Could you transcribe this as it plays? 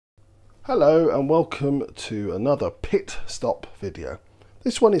Hello and welcome to another pit stop video.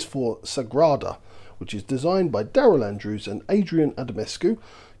 This one is for Sagrada, which is designed by Daryl and Adrian Adamescu,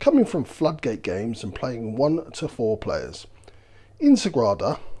 coming from Floodgate Games and playing 1 to 4 players. In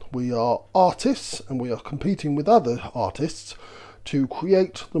Sagrada, we are artists and we are competing with other artists to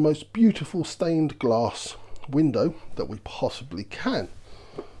create the most beautiful stained glass window that we possibly can.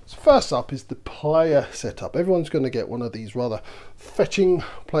 So first up is the player setup. Everyone's going to get one of these rather fetching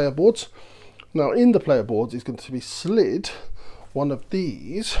player boards. Now in the player boards is going to be slid one of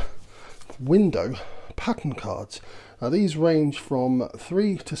these window pattern cards. Now these range from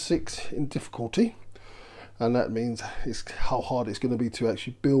 3 to 6 in difficulty, and that means it's how hard it's going to be to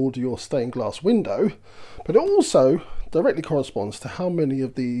actually build your stained glass window, but it also directly corresponds to how many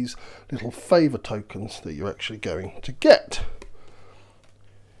of these little favour tokens that you're actually going to get.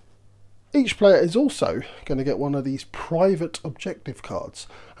 Each player is also going to get one of these private objective cards,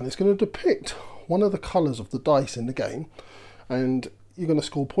 and it's going to depict one of the colours of the dice in the game, and you're going to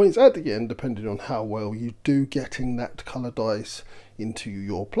score points at the end depending on how well you do getting that colour dice into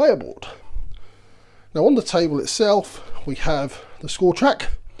your player board. Now on the table itself we have the score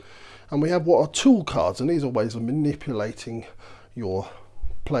track, and we have what are tool cards, and these are ways of manipulating your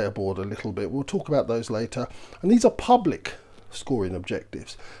player board a little bit. We'll talk about those later, and these are public scoring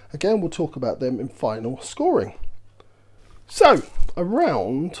objectives. Again, we'll talk about them in final scoring. So a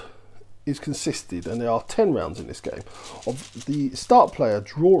round is consisted, and there are 10 rounds in this game, of the start player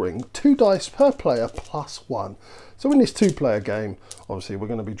drawing 2 dice per player plus 1. So in this 2-player game, obviously we're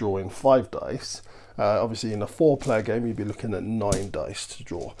going to be drawing 5 dice. Obviously in a 4-player game you'd be looking at 9 dice to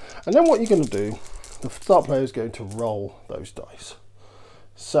draw, and then what you're going to do, the start player is going to roll those dice.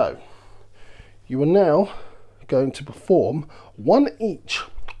 So you are now going to perform one each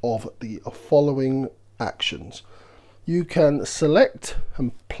of the following actions. You can select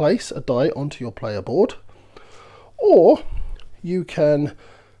and place a die onto your player board, or you can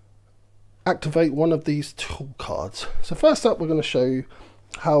activate one of these tool cards. So first up we're going to show you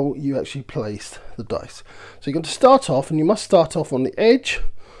how you actually place the dice. So you're going to start off, and you must start off on the edge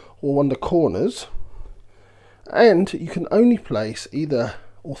or on the corners, and you can only place either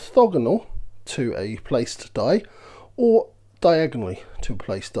orthogonal to a placed die or diagonally to a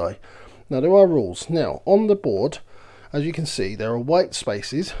placed die. Now there are rules. Now on the board, as you can see, there are white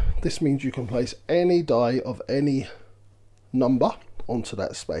spaces. This means you can place any die of any number onto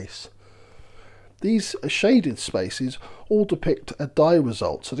that space. These shaded spaces all depict a die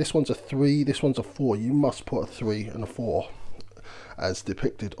result. So this one's a 3, this one's a 4. You must put a 3 and a 4 as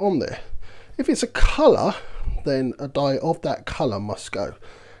depicted on there. If it's a colour, then a die of that colour must go.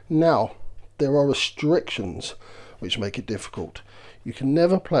 Now there are restrictions which make it difficult. You can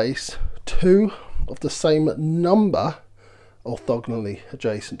never place 2 of the same number orthogonally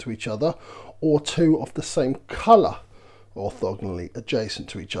adjacent to each other, or 2 of the same colour orthogonally adjacent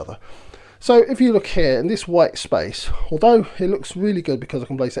to each other. So if you look here in this white space, although it looks really good because I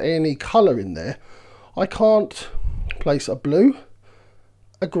can place any colour in there, I can't place a blue,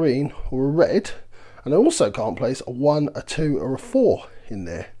 a green or a red, and I also can't place a 1, a 2 or a 4 in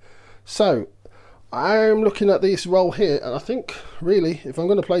there. So I'm looking at this roll here, and I think really if I'm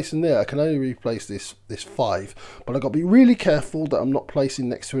going to place in there I can only replace this 5, but I've got to be really careful that I'm not placing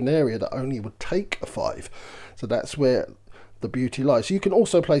next to an area that only would take a 5. So that's where the beauty lies. You can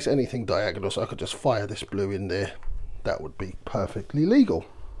also place anything diagonal, so I could just fire this blue in there. That would be perfectly legal.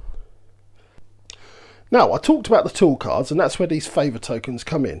 Now I talked about the tool cards, and that's where these favour tokens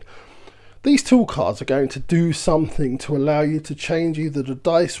come in. These tool cards are going to do something to allow you to change either the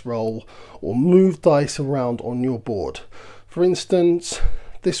dice roll or move dice around on your board. For instance,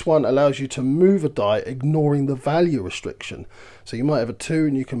 this one allows you to move a die ignoring the value restriction. So you might have a 2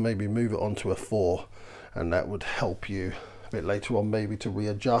 and you can maybe move it onto a 4, and that would help you a bit later on maybe to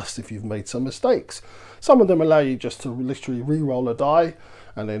readjust if you've made some mistakes. Some of them allow you just to literally re-roll a die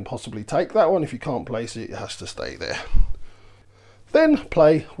and then possibly take that one. If you can't place it, it has to stay there. Then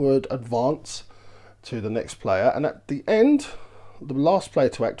play would advance to the next player, and at the end the last player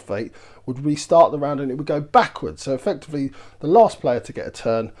to activate would restart the round, and it would go backwards. So effectively the last player to get a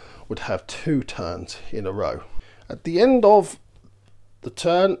turn would have 2 turns in a row. At the end of the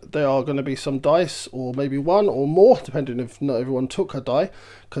turn there are going to be some dice, or maybe 1 or more depending if not everyone took a die,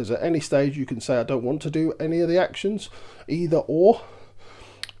 because at any stage you can say I don't want to do any of the actions, either or,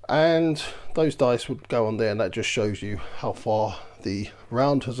 and those dice would go on there, and that just shows you how far the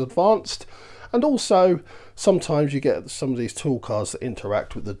round has advanced. And also sometimes you get some of these tool cards that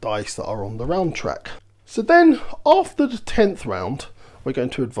interact with the dice that are on the round track. So then after the 10th round we're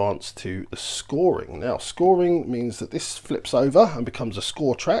going to advance to the scoring. Now scoring means that this flips over and becomes a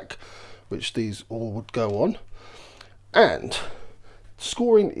score track, which these all would go on. And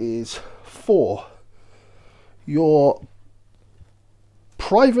scoring is for your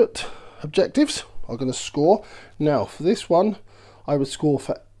private objectives are going to score. Now for this one, I would score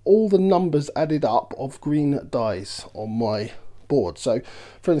for all the numbers added up of green dice on my board. So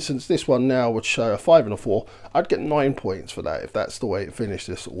for instance, this one now would show a 5 and a 4. I'd get 9 points for that if that's the way it finished.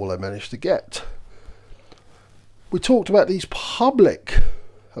 This all I managed to get. We talked about these public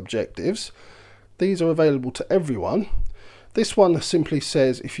objectives. These are available to everyone. This one simply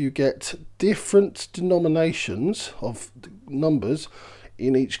says if you get different denominations of numbers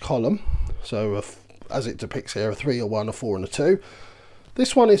in each column, so as it depicts here, a 3, a 1, a 4 and a 2.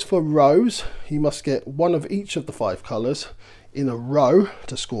 This one is for rows. You must get one of each of the 5 colours in a row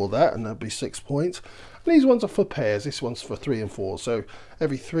to score that, and that'd be 6 points. And these ones are for pairs. This one's for 3 and 4, so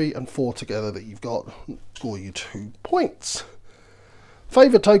every 3 and 4 together that you've got score you 2 points.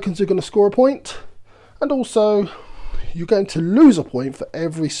 Favour tokens are going to score a point, and also you're going to lose a point for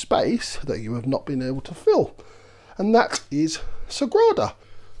every space that you have not been able to fill, and that is Sagrada.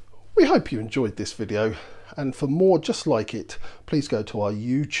 We hope you enjoyed this video, and for more just like it, please go to our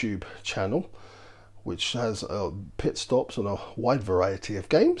YouTube channel, which has pit stops on a wide variety of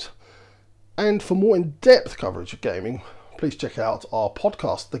games. And for more in-depth coverage of gaming, please check out our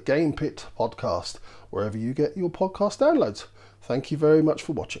podcast, the Game Pit Podcast, wherever you get your podcast downloads. Thank you very much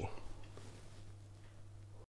for watching.